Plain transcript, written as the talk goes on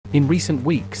In recent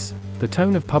weeks, the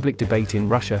tone of public debate in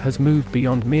Russia has moved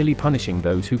beyond merely punishing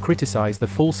those who criticize the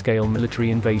full-scale military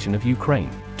invasion of Ukraine,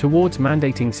 towards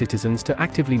mandating citizens to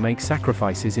actively make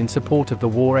sacrifices in support of the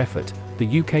war effort,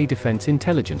 the UK Defence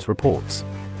Intelligence reports.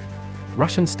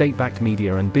 Russian state-backed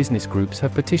media and business groups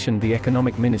have petitioned the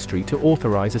Economic Ministry to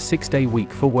authorize a 6-day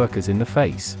week for workers in the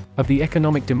face of the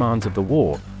economic demands of the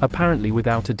war, apparently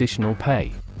without additional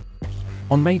pay.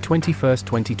 On May 21,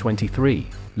 2023,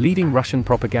 leading Russian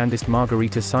propagandist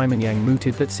Margarita Simonyan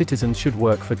mooted that citizens should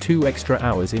work for 2 extra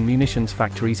hours in munitions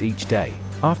factories each day,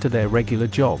 after their regular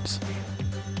jobs.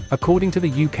 According to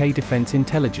the UK Defence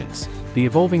Intelligence, the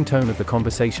evolving tone of the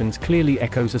conversations clearly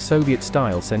echoes a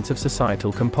Soviet-style sense of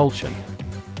societal compulsion.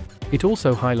 It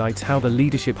also highlights how the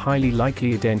leadership highly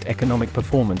likely ident economic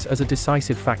performance as a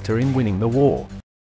decisive factor in winning the war.